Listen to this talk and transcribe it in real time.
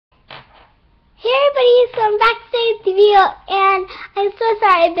everybody, so I'm back today with the video, and I'm so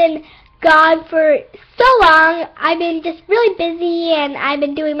sorry I've been gone for so long. I've been just really busy, and I've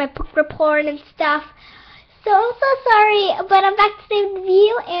been doing my book report and stuff. So I'm so sorry, but I'm back today with the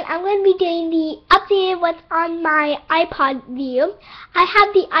video, and I'm going to be doing the updated what's on my iPod video. I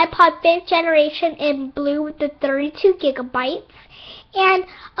have the iPod 5th generation in blue with the 32 gigabytes, and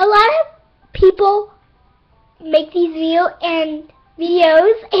a lot of people make these videos, and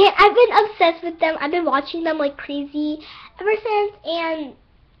I've been obsessed with them. I've been watching them like crazy ever since, and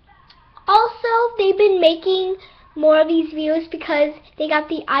also they've been making more of these videos because they got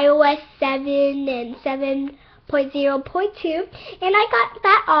the iOS 7 and 7.0.2, and I got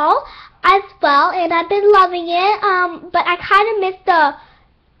that all as well, and I've been loving it, but I kind of missed the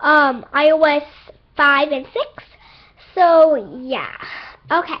iOS 5 and 6, so yeah.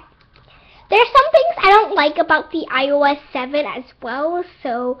 Okay. There's some things I don't like about the iOS 7 as well,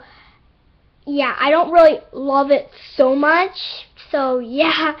 so yeah, I don't really love it so much, so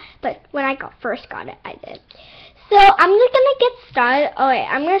yeah, but when I first got it, I did. So I'm just gonna get started. Oh wait,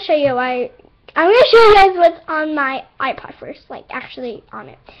 I'm gonna show you you guys what's on my iPod first, like actually on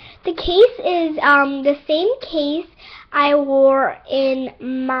it. The case is the same case I wore in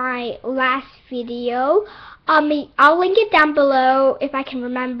my last video. I'll link it down below if I can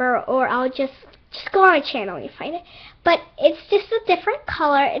remember, or I'll just go on my channel and find it. But it's just a different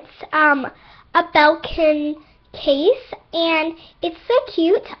color. It's a Belkin case, and it's so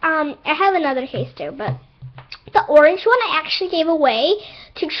cute. I have another case too, but the orange one I actually gave away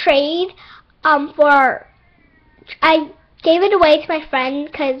to trade I gave it away to my friend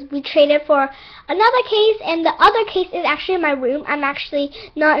because we traded for another case, and the other case is actually in my room. I'm actually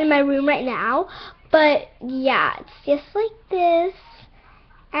not in my room right now, but yeah, it's just like this.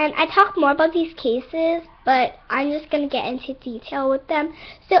 And I talk more about these cases, but I'm just going to get into detail with them.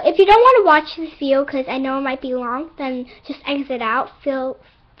 So if you don't want to watch this video because I know it might be long, then just exit out. Feel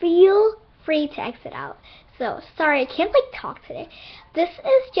free to exit out. So sorry, I can't like talk today. This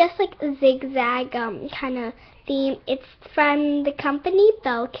is just like a zigzag kind of theme. It's from the company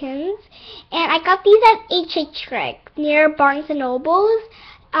Belkins, and I got these at H Craig near Barnes and Nobles,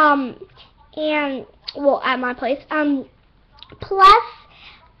 and well, at my place. Plus,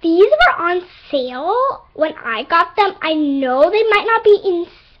 these were on sale when I got them. I know they might not be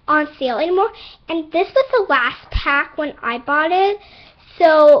on sale anymore, and this was the last pack when I bought it,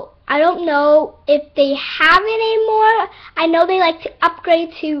 so I don't know if they have it anymore. I know they like to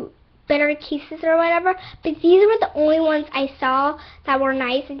upgrade to better cases or whatever, but these were the only ones I saw that were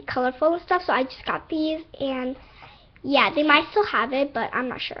nice and colorful and stuff, so I just got these, and yeah, they might still have it, but I'm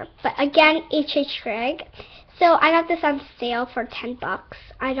not sure. But again, H Craig. So I got this on sale for $10.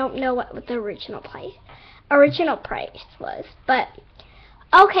 I don't know what the original price was, but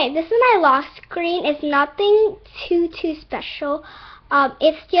okay, this is my lock screen. It's nothing too special.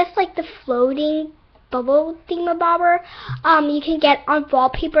 It's just like the floating bubble thingamabobber you can get on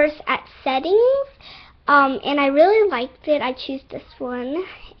wallpapers at settings, and I really liked it. I choose this one,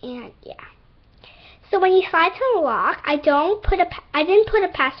 and yeah. So when you slide to unlock, I didn't put a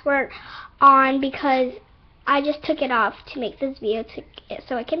password on because I just took it off to make this video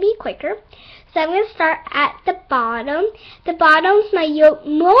so it can be quicker. So I'm going to start at the bottom. The bottom's my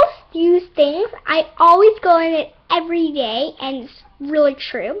most used things. I always go in it every day, and it's really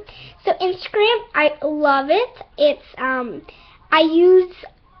true. So Instagram, I love it. It's I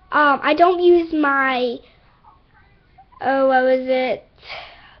don't use my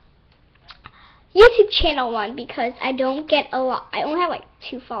YouTube channel one because I don't get a lot. I only have like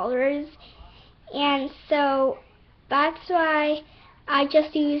 2 followers, and so that's why I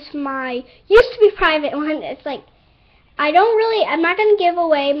just use my used to be private one. It's like I'm not gonna give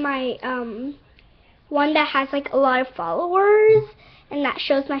away my one that has like a lot of followers and that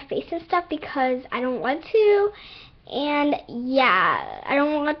shows my face and stuff because I don't want to, and yeah, I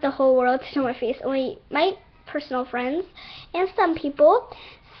don't want the whole world to know my face. Only my personal friends and some people.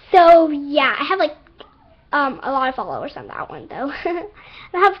 So yeah, I have like a lot of followers on that one though. I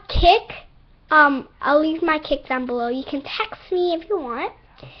have Kick. I'll leave my Kick down below. You can text me if you want.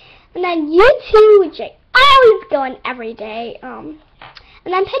 And then YouTube, which I always go on every day. And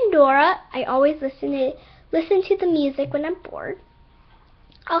then Pandora. I always listen to the music when I'm bored.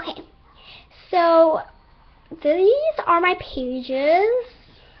 Okay, so these are my pages.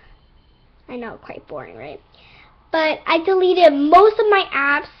 I know, quite boring, right? But I deleted most of my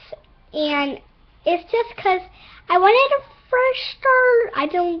apps, and it's just because I wanted a fresh start. I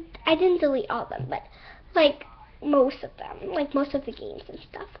didn't delete all of them, but like most of them, like most of the games and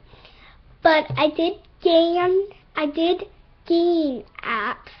stuff. But I did gain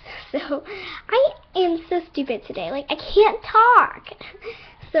apps, So I am so stupid today. Like, I can't talk.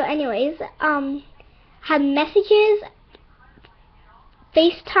 So anyways, have messages,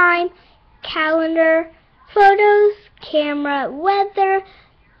 FaceTime, calendar, photos, camera, weather,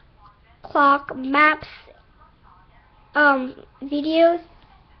 clock, maps, videos,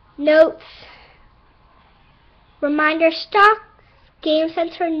 notes, reminder, stocks, Game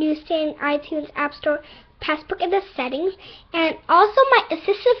Center, Newsstand, iTunes, App Store, Passbook in the settings, and also my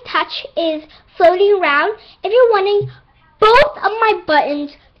assistive touch is floating around. If you're wondering, both of my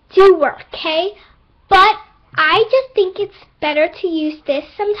buttons do work, okay? But I just think it's better to use this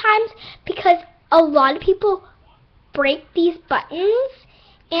sometimes because a lot of people break these buttons,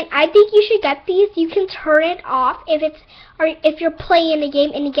 and I think you should get these. You can turn it off if you're playing a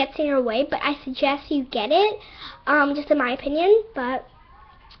game and it gets in your way, but I suggest you get it, just in my opinion. But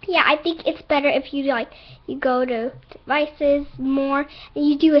yeah, I think it's better if you go to devices more and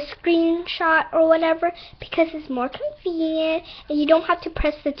you do a screenshot or whatever, because it's more convenient and you don't have to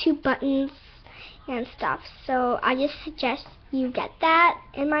press the 2 buttons and stuff. So I just suggest you get that,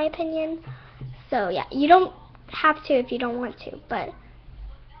 in my opinion. So yeah, you don't have to if you don't want to, but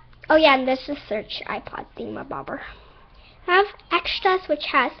oh yeah, and this is search iPod thingamabobber. I have extras, which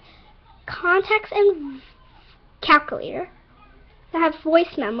has contacts and calculator. I have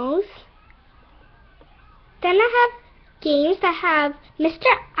voice memos. Then I have games that have Mr.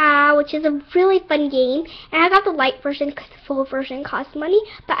 Ah, which is a really fun game, and I got the light version because the full version costs money,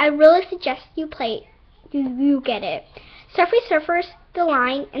 but I really suggest you play you get it. Surfers, The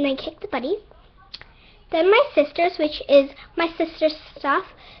Line, and then Kick the Buddy. Then my sister's, which is my sister's stuff.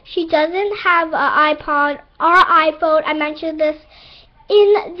 She doesn't have an iPod or iPhone. I mentioned this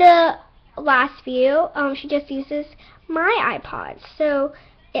in the last video. She just uses my iPod, so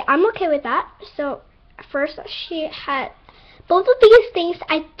I'm okay with that. So first, she had both of these things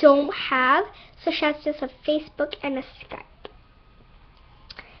I don't have, so she has just a Facebook and a Skype.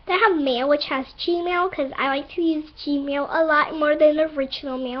 Then I have mail, which has Gmail, because I like to use Gmail a lot more than the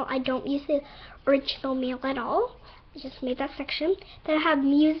original mail. I don't use the original mail at all. I just made that section. Then I have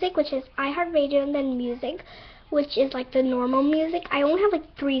music, which is iHeartRadio, and then music, which is like the normal music. I only have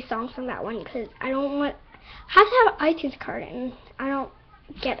like 3 songs on that one because I don't want. I have to have an iTunes card, and I don't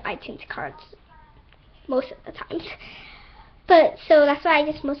get iTunes cards most of the times. But so that's why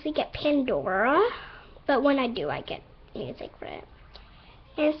I just mostly get Pandora. But when I do, I get music for it.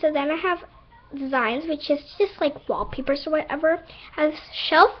 And so then I have designs, which is just like wallpapers or whatever. I have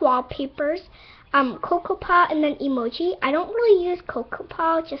shelf wallpapers, CocoaPaw, and then emoji. I don't really use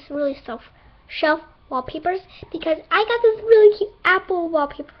CocoaPaw, just really shelf wallpapers, because I got this really cute Apple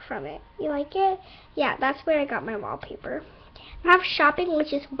wallpaper from it. You like it? Yeah, that's where I got my wallpaper. I have shopping,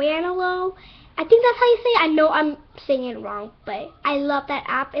 which is Wanalo. I think that's how you say it. I know I'm saying it wrong, but I love that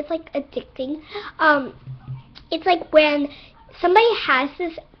app. It's like addicting. It's like when somebody has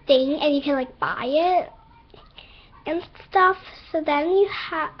this thing and you can like buy it and stuff. So then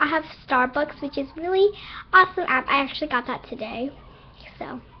I have Starbucks, which is really awesome app. I actually got that today.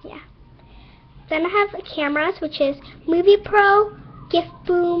 So yeah. Then I have cameras, which is Movie Pro, Gift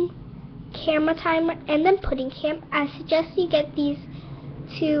Boom, Camera Timer, and then Pudding Cam. I suggest you get these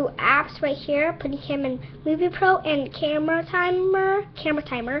 2 apps right here, Pudding Cam and Movie Pro, and Camera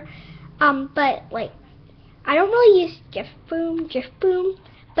Timer. But like, I don't really use Gift Boom,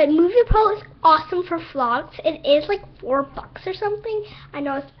 but Movie Pro is awesome for vlogs. It is like $4 or something. I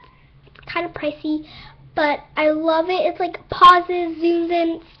know it's kind of pricey, but I love it. It's like pauses, zooms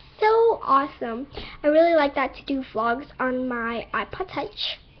in. So awesome. I really like that to do vlogs on my iPod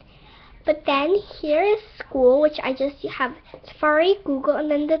Touch. But then here is school, which I just have Safari, Google,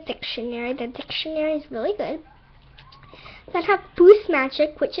 and then the dictionary. The dictionary is really good. Then I have Boost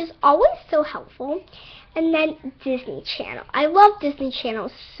Magic, which is always so helpful. And then Disney Channel. I love Disney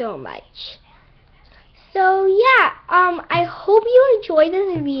Channel so much. So yeah, I hope you enjoyed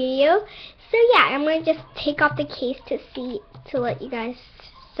this video. So yeah, I'm gonna just take off the case to let you guys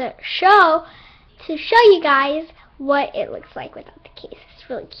show you guys what it looks like without the case. It's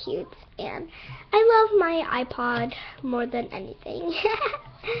really cute, and I love my iPod more than anything.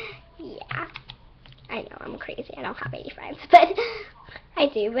 Yeah, I know I'm crazy. I don't have any friends, but I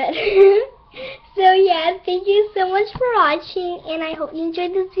do. But so yeah, thank you so much for watching, and I hope you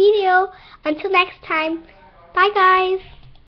enjoyed this video. Until next time, bye guys.